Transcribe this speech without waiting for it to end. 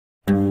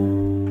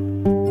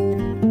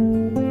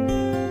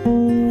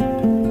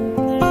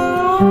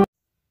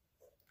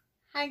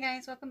Hi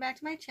guys, welcome back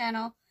to my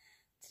channel.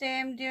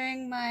 Today I'm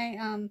doing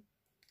my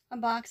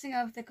unboxing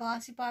of the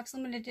Glossy Box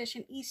Limited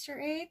Edition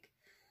Easter egg.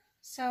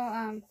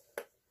 So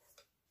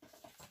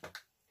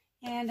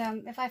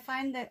if I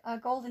find the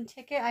golden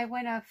ticket, I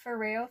win a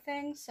Ferreo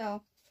thing.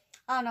 So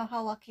I don't know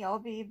how lucky I'll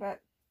be,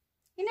 but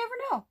you never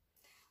know.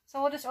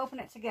 So we'll just open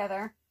it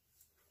together.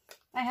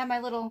 I have my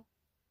little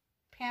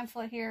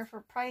pamphlet here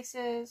for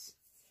prices.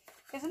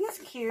 Isn't this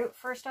cute?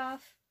 First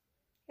off,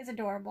 it's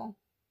adorable.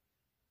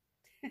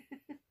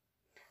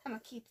 I'm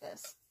gonna keep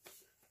this.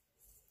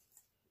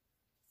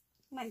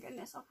 My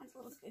goodness, all kinds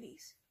of little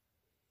goodies.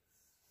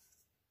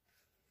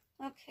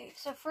 Okay,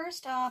 so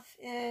first off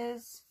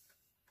is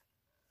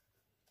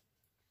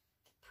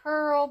the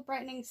Pearl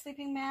Brightening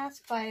Sleeping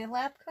Mask by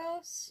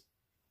Labcos.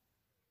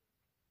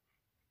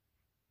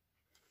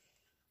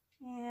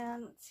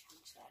 And let's see how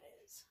much that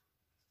is.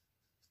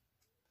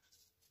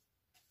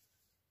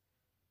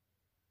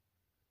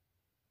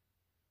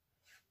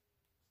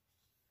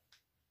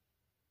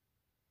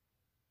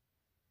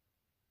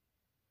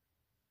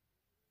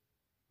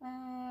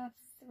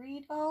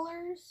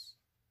 $3. It's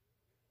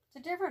a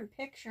different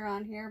picture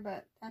on here,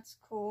 but that's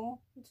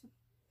cool.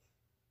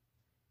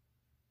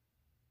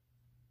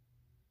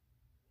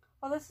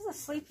 Oh, this is a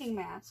sleeping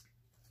mask.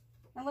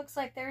 It looks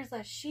like there's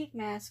a sheet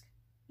mask.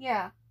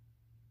 Yeah.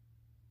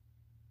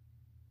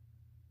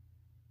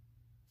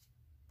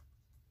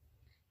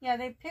 Yeah,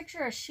 they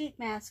picture a sheet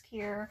mask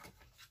here,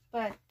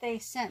 but they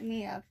sent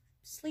me a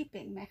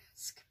sleeping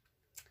mask.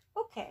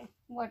 Okay,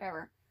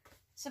 whatever.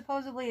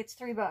 Supposedly it's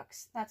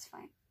 $3. That's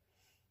fine.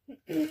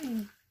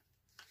 Then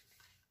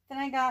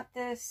I got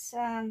this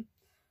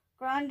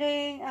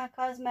Grande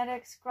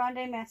Cosmetics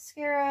Grande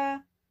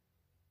Mascara.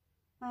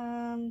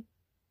 Where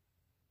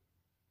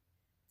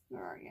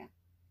are you?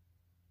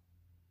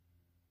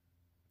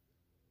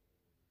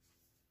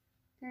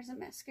 There's a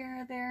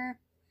mascara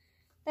there.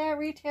 That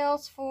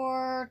retails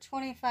for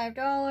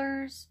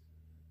 $25.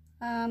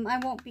 I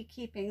won't be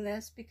keeping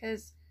this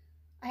because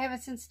I have a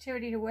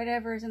sensitivity to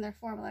whatever is in their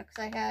formula, because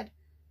I had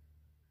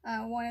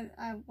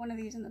one of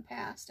these in the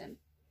past and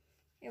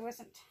it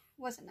wasn't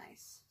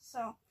nice.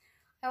 So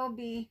I will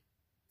be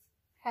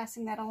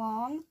passing that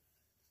along.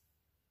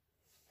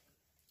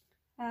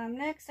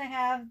 Next I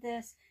have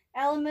this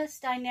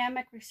Elemis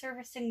Dynamic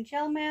Resurfacing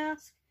Gel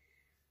Mask,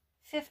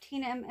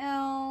 15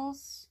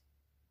 mLs.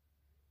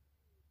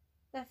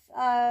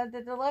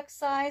 The deluxe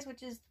size,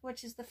 which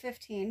is the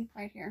 15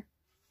 right here.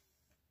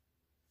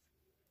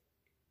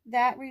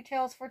 That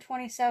retails for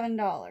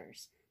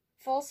 $27.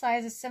 Full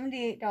size is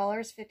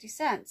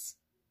 $78.50.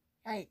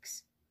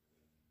 Yikes.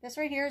 This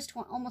right here is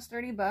almost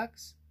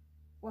 $30.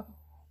 Whoa.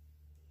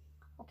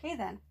 Okay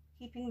then,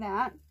 keeping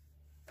that.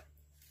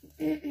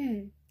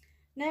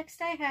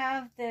 Next I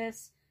have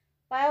this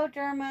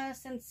Bioderma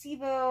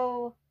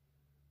Sensibo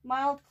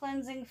Mild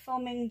Cleansing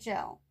Foaming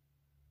Gel.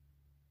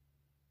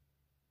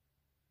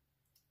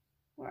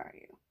 Where are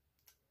you?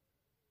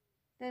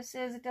 This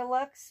is a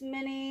deluxe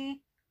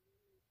mini,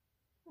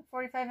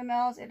 45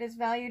 mLs. It is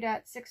valued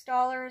at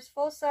 $6.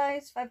 Full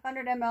size,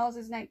 500 mLs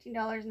is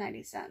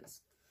 $19.90.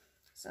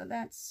 So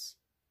that's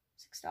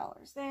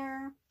 $6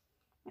 there. I'm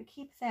going to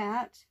keep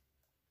that.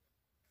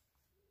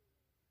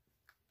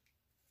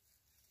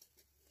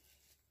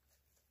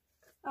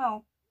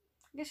 Oh,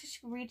 I guess I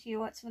should read to you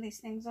what some of these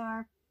things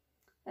are.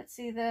 Let's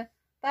see, the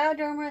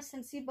Bioderma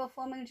Sensibo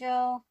Foaming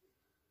Gel.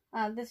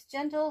 This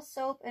gentle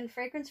soap and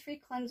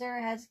fragrance-free cleanser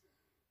has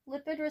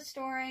lipid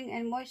restoring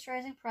and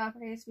moisturizing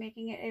properties,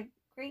 making it a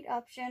great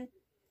option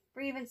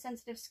for even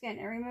sensitive skin.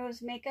 It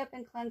removes makeup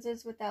and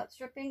cleanses without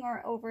stripping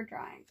or over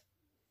drying.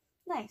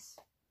 Nice.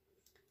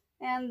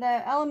 And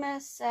the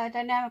Elemis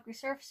Dynamic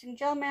Resurfacing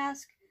Gel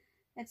Mask.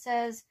 It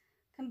says,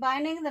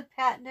 combining the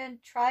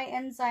patented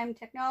tri-enzyme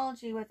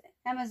technology with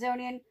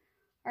Amazonian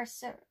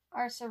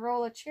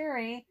Arcerola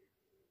cherry,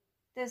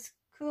 this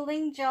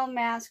cooling gel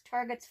mask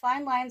targets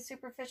fine lines,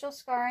 superficial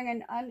scarring,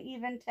 and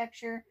uneven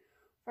texture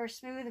for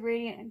smooth,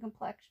 radiant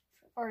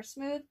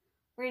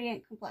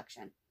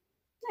complexion.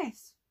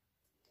 Nice.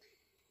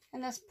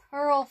 And this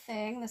Pearl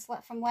thing, this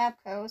from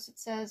Labcos, it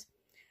says,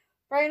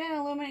 brighten and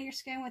illuminate your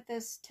skin with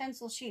this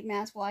Tencel sheet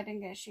mask. Well, I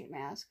didn't get a sheet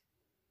mask.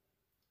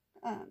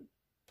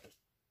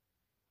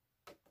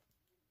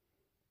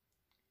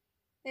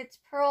 Its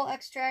pearl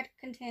extract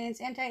contains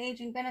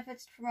anti-aging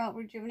benefits to promote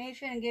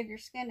rejuvenation and give your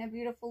skin a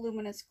beautiful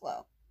luminous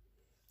glow.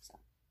 So,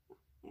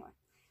 anyway,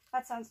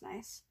 that sounds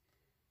nice.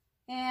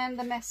 And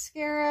the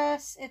mascara,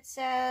 it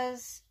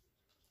says,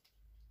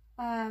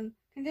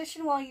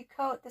 condition while you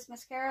coat. This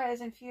mascara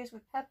is infused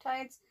with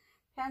peptides,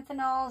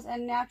 panthenols,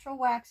 and natural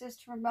waxes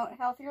to promote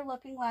healthier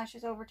looking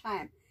lashes over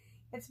time.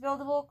 It's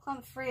buildable,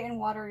 clump-free, and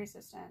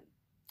water-resistant.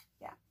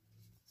 Yeah,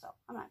 so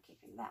I'm not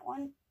keeping that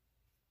one.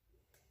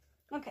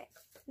 Okay,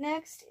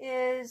 next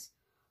is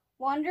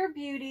Wonder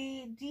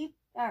Beauty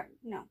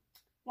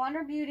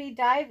Wonder Beauty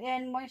Dive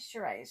In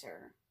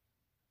Moisturizer.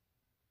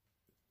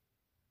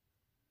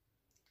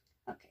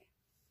 Okay,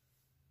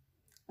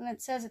 and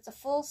it says it's a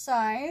full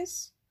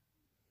size.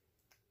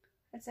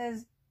 It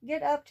says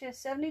Get up to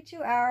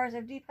 72 hours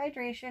of deep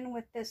hydration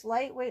with this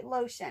lightweight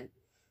lotion.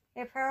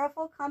 A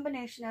powerful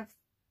combination of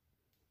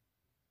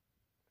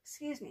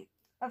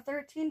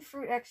 13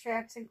 fruit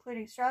extracts,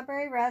 including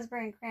strawberry,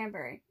 raspberry, and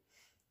cranberry.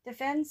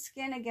 Defends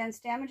skin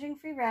against damaging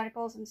free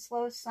radicals and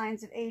slows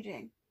signs of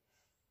aging.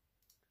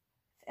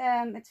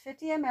 It's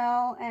 50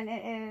 ml, and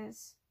it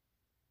is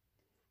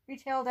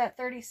retailed at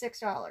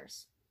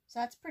 $36. So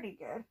that's pretty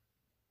good.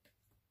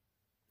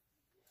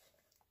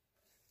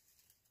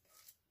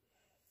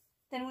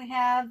 Then we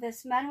have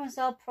this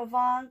Mademoiselle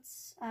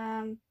Provence.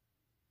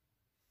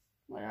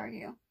 What are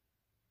you?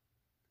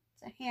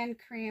 It's a hand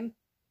cream.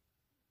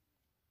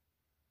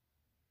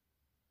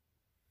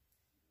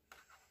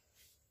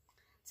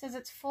 It says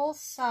it's full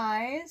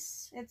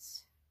size.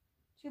 It's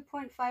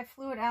 2.5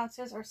 fluid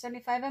ounces or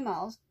 75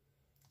 mLs.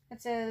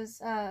 It says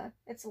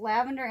it's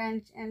lavender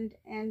and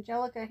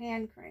angelica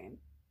hand cream.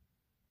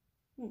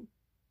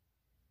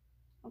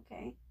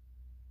 Okay.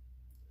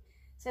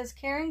 It says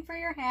caring for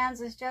your hands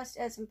is just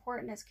as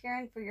important as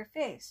caring for your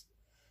face.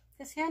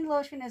 This hand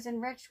lotion is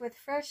enriched with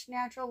fresh,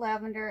 natural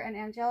lavender and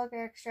angelica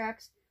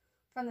extracts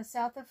from the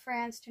south of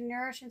France to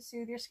nourish and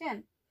soothe your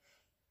skin.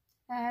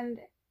 And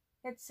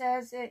it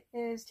says it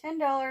is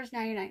 $10.99.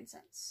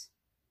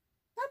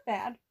 Not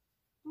bad.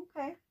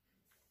 Okay.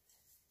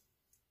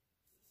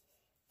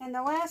 And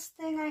the last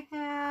thing I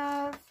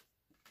have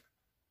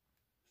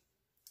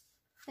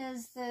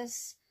is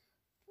this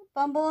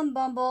Bumble &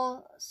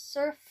 Bumble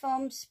Surf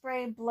Foam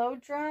Spray Blow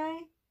Dry.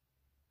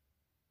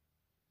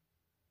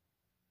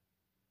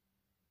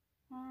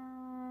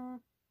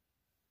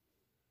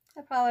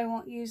 I probably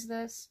won't use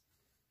this.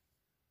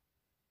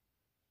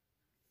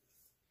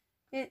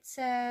 It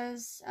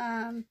says,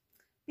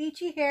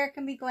 beachy hair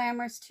can be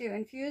glamorous too.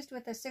 Infused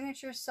with a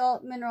signature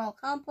salt mineral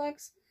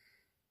complex,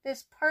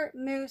 this part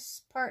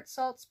mousse, part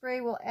salt spray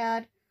will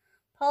add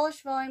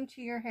polish volume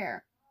to your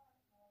hair.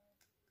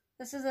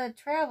 This is a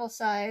travel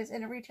size,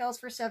 and it retails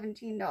for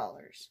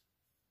 $17.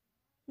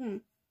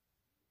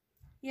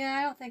 Yeah,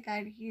 I don't think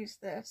I'd use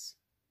this.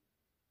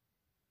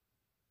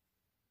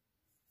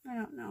 I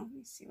don't know. Let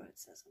me see what it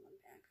says on the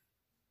back.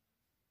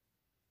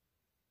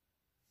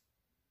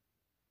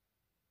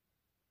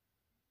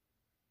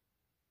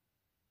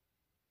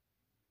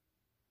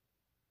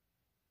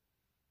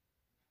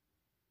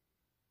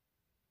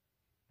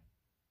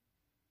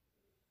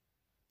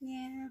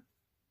 Yeah,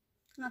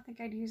 I don't think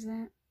I'd use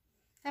that.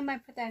 I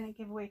might put that in a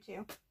giveaway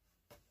too.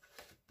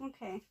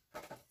 Okay.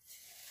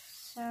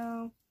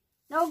 So,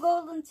 no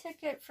golden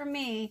ticket for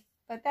me,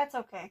 but that's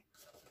okay.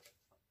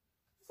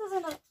 This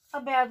isn't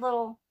a bad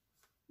little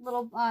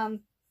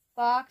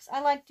box. I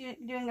like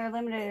doing their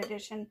limited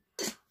edition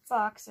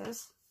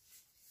boxes.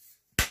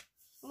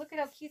 Look at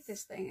how cute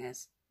this thing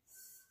is.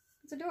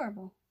 It's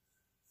adorable.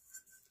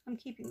 I'm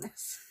keeping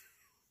this.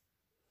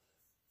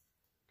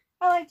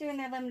 I like doing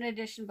their limited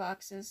edition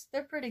boxes.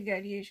 They're pretty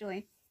good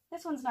usually.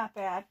 This one's not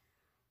bad.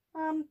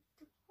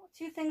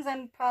 Two things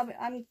I'm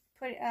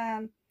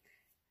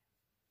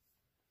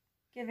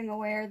giving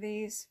away are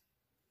these.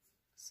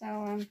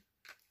 So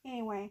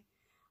anyway,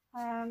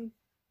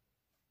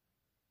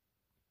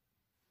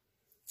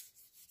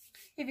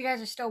 if you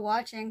guys are still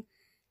watching,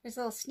 there's a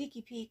little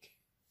sneaky peek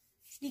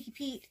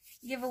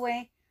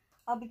giveaway.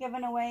 I'll be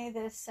giving away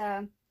this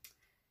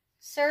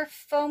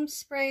Surf Foam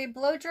Spray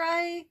Blow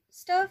Dry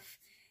stuff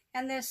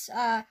and this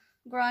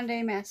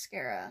Grande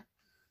mascara.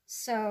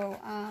 So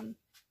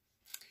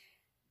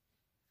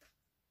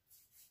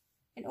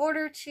in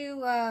order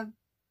to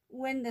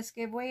win this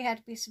giveaway, you have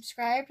to be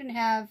subscribed and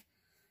have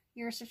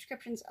your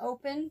subscriptions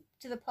open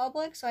to the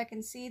public so I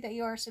can see that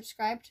you are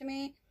subscribed to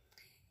me.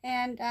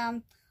 And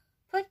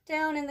put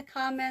down in the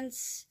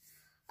comments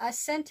a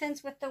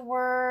sentence with the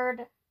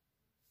word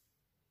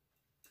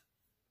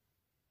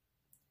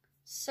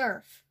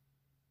surf.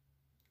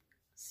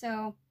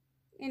 So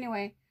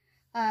anyway,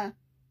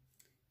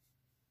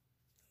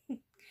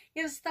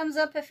 give us a thumbs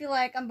up if you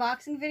like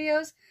unboxing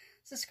videos.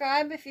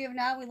 Subscribe if you have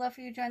not. We'd love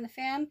for you to join the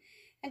fam.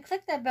 And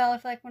click that bell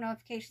if you like more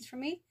notifications from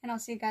me. And I'll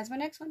see you guys in my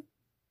next one.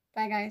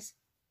 Bye, guys.